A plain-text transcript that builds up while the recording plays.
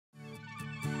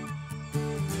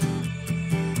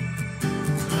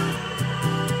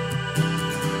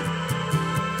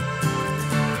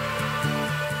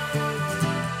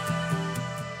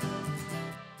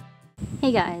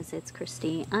Hey guys, it's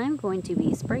Christy. I'm going to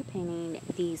be spray painting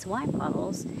these wine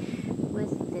bottles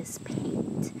with this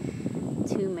paint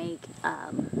to make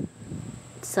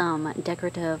some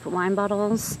decorative wine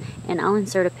bottles, and I'll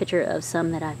insert a picture of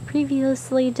some that I've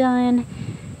previously done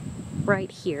right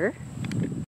here.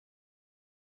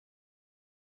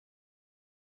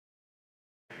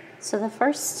 So the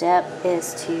first step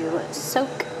is to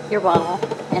soak your bottle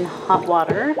in hot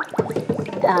water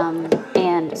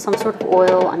and some sort of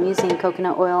oil. I'm using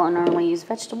coconut oil. I normally use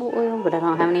vegetable oil, but I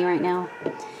don't have any right now.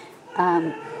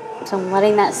 So I'm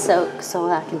letting that soak so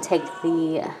I can take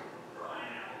the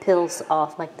pills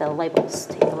off, like the labels,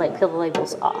 peel the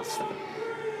labels off.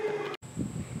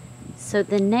 So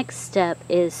the next step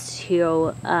is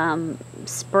to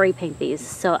spray paint these.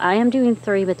 So I am doing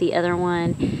 3, but the other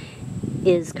one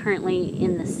is currently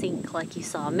in the sink like you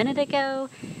saw a minute ago.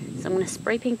 So I'm going to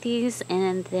spray paint these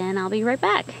and then I'll be right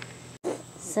back.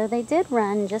 So they did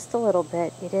run just a little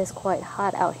bit. It is quite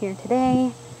hot out here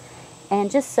today.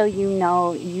 And just so you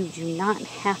know, you do not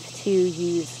have to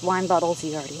use wine bottles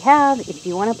you already have. If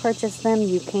you want to purchase them,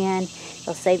 you can.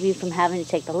 They'll save you from having to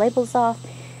take the labels off.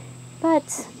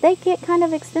 But they get kind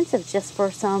of expensive just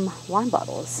for some wine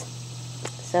bottles.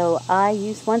 So I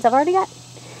use ones I've already got.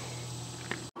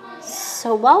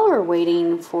 So while we're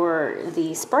waiting for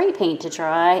the spray paint to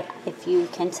dry, if you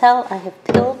can tell, I have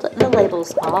peeled the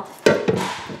labels off.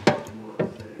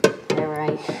 They're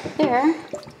right there.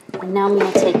 And now I'm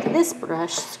going to take this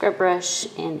brush, scrub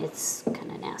brush, and it's kind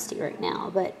of nasty right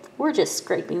now, but we're just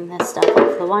scraping this stuff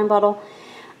off the wine bottle,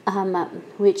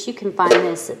 which you can find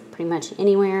this pretty much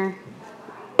anywhere.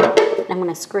 I'm going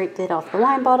to scrape it off the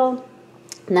wine bottle,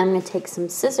 and then I'm going to take some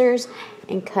scissors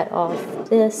and cut off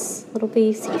this little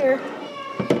piece here.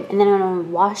 And then I'm going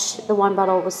to wash the wine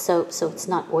bottle with soap so it's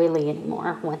not oily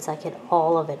anymore once I get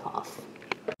all of it off.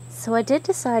 So I did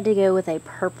decide to go with a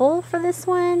purple for this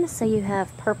one. So you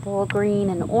have purple, green,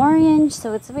 and orange.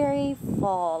 So it's very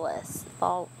fall-ish.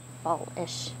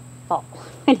 Fall.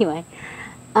 Anyway,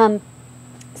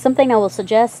 something I will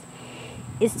suggest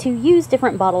is to use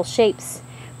different bottle shapes,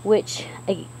 which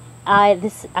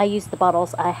I used the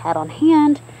bottles I had on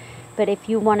hand. But if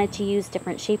you wanted to use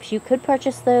different shapes, you could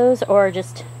purchase those, or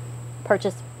just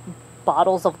purchase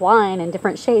bottles of wine in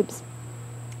different shapes.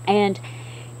 And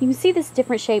you can see this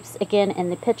different shapes again in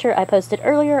the picture I posted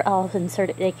earlier. I'll insert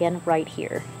it again right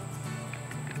here.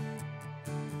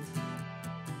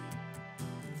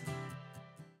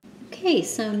 Okay,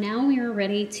 so now we are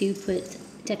ready to put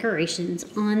decorations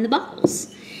on the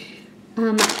bottles.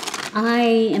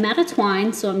 I am out of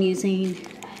twine, so I'm using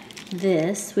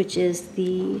this, which is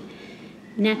the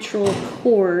natural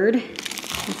cord.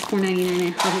 It's $4.99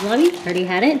 at Hobby Lobby. Already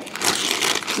had it.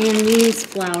 And these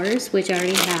flowers, which I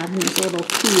already have, and there's a little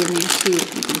key in there too,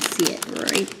 if you can see it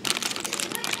right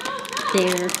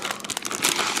there.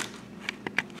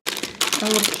 A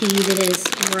little key that is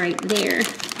right there.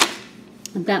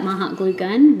 I've got my hot glue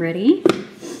gun ready,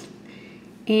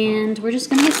 and we're just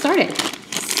gonna get started.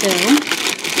 So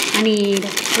I need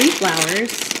 3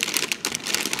 flowers.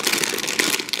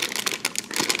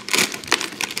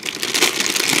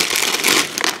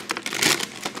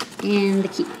 And the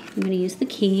key. I'm going to use the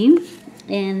key,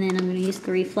 and then I'm going to use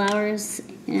 3 flowers,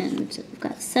 and I've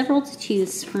got several to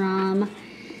choose from.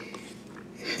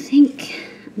 I think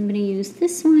I'm going to use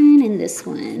this one, and this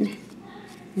one,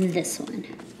 and this one.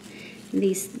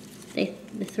 The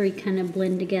 3 kind of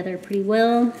blend together pretty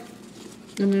well,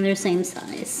 and then they're same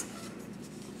size.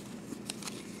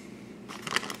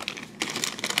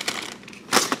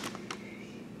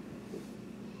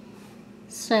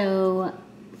 So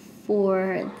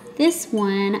for this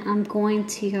one, I'm going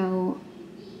to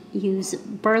use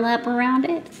burlap around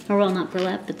it. Or, well, not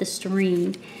burlap, but the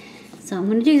string. So I'm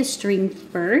going to do the string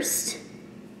first.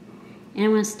 And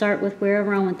I'm going to start with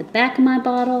wherever I want the back of my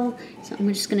bottle. So I'm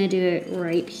just going to do it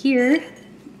right here.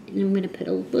 And I'm going to put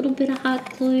a little bit of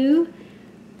hot glue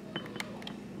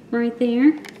right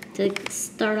there to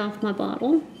start off my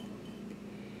bottle.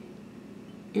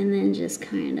 And then just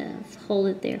kind of hold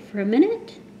it there for a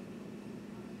minute.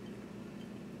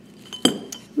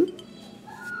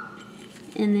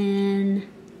 And then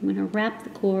I'm going to wrap the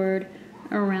cord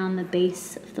around the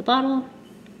base of the bottle.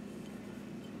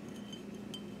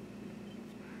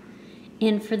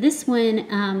 And for this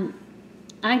one,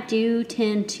 I do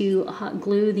tend to hot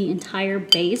glue the entire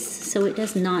base so it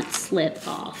does not slip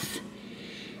off.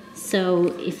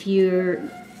 So if you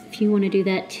want to do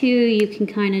that too, you can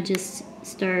kind of just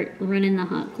start running the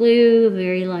hot glue,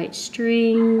 very light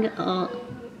string, part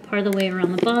of the way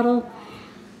around the bottle.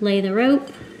 Lay the rope,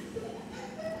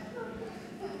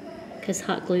 because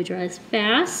hot glue dries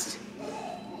fast.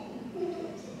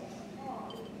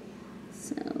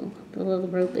 the little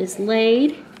rope is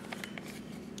laid.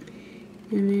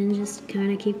 And then just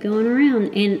kind of keep going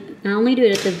around. And I only do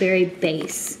it at the very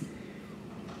base.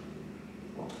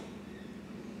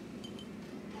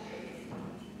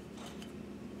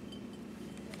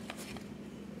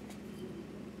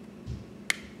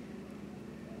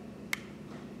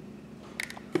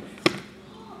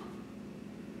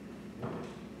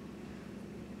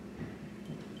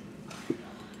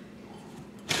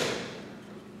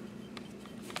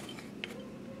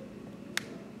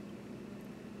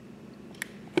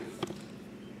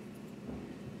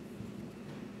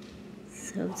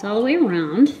 So it's all the way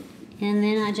around, and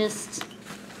then I just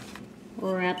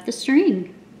wrap the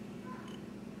string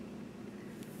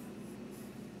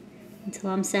until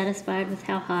I'm satisfied with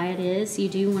how high it is. You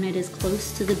do want it as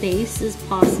close to the base as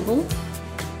possible.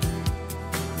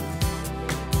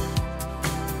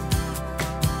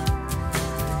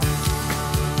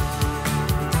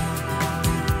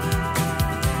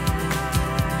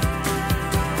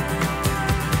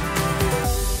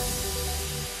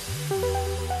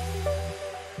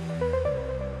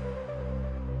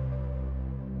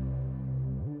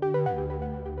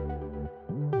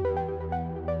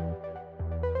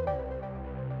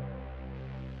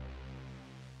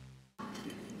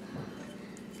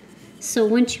 So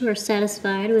once you are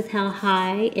satisfied with how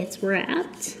high it's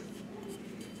wrapped,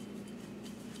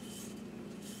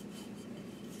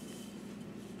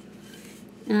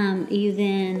 you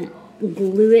then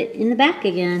glue it in the back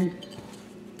again.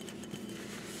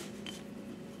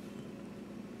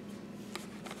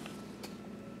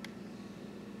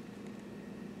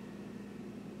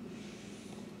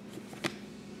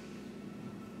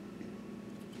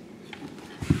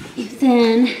 You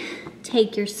then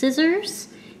take your scissors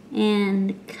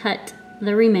and cut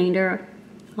the remainder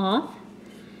off.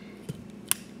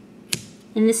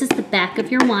 And this is the back of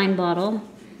your wine bottle,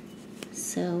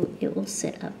 so it will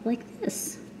sit up like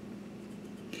this.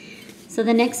 So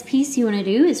the next piece you want to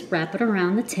do is wrap it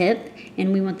around the tip,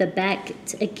 and we want the back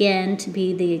again to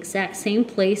be the exact same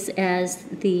place as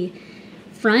the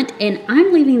front, and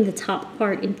I'm leaving the top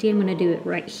part empty. I'm going to do it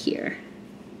right here.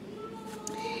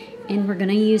 And we're going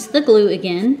to use the glue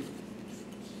again.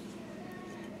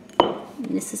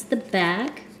 And this is the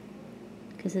back,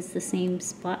 because it's the same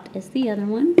spot as the other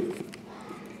one.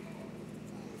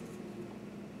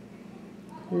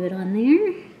 Glue it on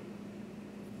there,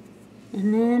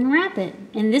 and then wrap it.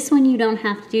 And this one you don't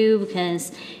have to do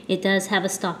because it does have a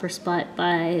stopper spot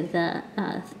by the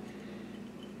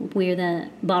where the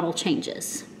bottle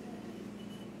changes.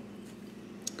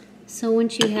 So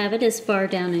once you have it as far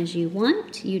down as you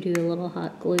want, you do a little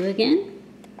hot glue again.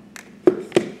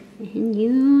 And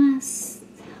you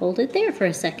hold it there for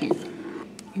a second.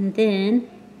 And then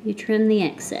you trim the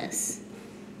excess.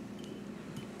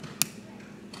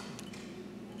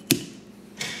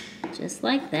 Just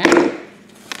like that.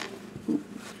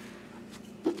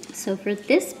 So for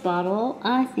this bottle,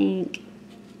 I think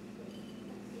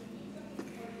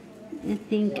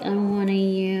I want to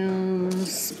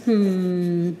use,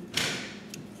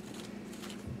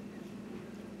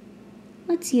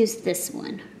 let's use this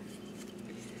one.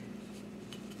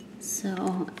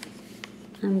 So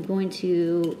I'm going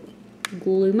to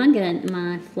glue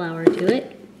my flower to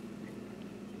it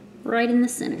right in the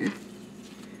center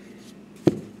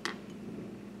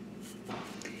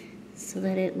so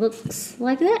that it looks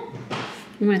like that.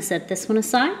 I'm going to set this one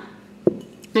aside, and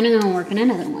I'm going to work on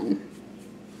another one.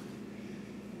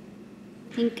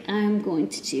 I think I'm going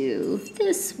to do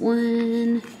this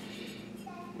one.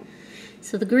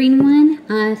 So the green one,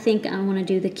 I think I want to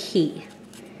do the key.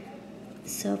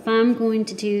 So if I'm going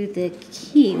to do the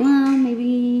key, well,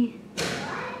 maybe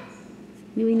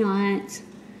not.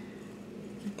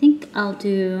 I think I'll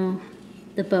do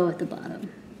the bow at the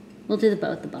bottom. We'll do the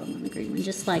bow at the bottom on the green one,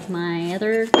 just like my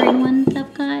other green one that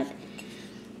I've got.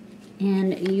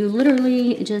 And you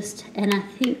literally just, and I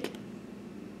think,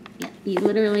 yeah, you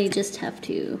literally just have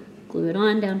to glue it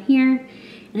on down here.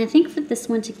 And I think for this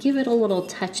one, to give it a little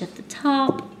touch at the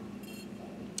top,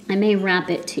 I may wrap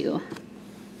it too.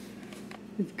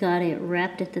 We've got it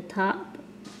wrapped at the top,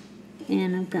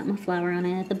 and I've got my flower on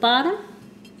it at the bottom.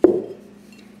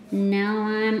 Now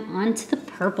I'm on to the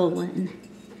purple one.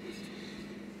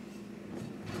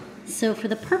 So for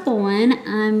the purple one,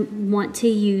 I want to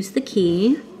use the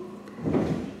key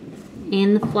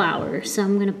and the flower. So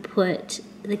I'm going to put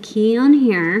the key on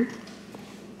here,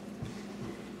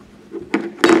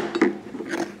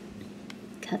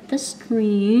 cut the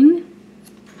string,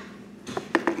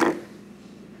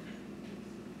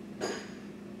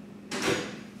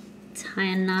 tie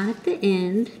a knot at the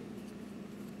end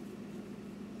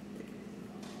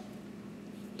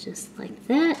just like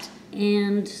that,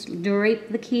 and drape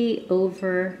the key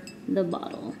over the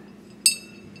bottle.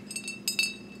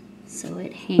 So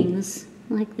it hangs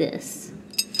like this.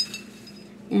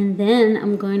 And then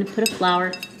I'm going to put a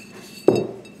flower,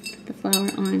 put the flower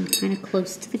on kind of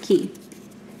close to the key,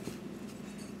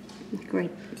 like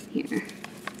right here.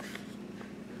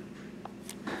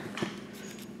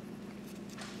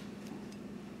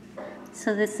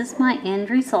 So this is my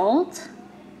end result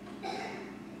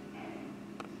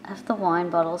of the wine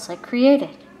bottles I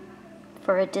created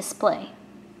for a display.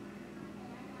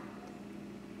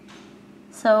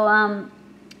 So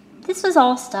this was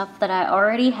all stuff that I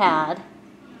already had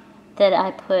that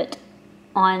I put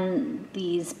on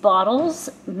these bottles.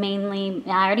 Mainly,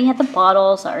 I already had the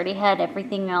bottles, I already had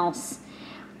everything else.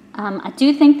 I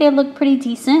do think they look pretty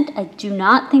decent. I do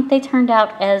not think they turned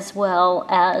out as well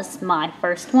as my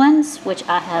first ones, which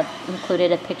I have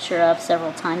included a picture of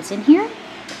several times in here.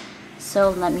 So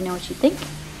let me know what you think,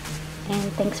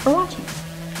 and thanks for watching.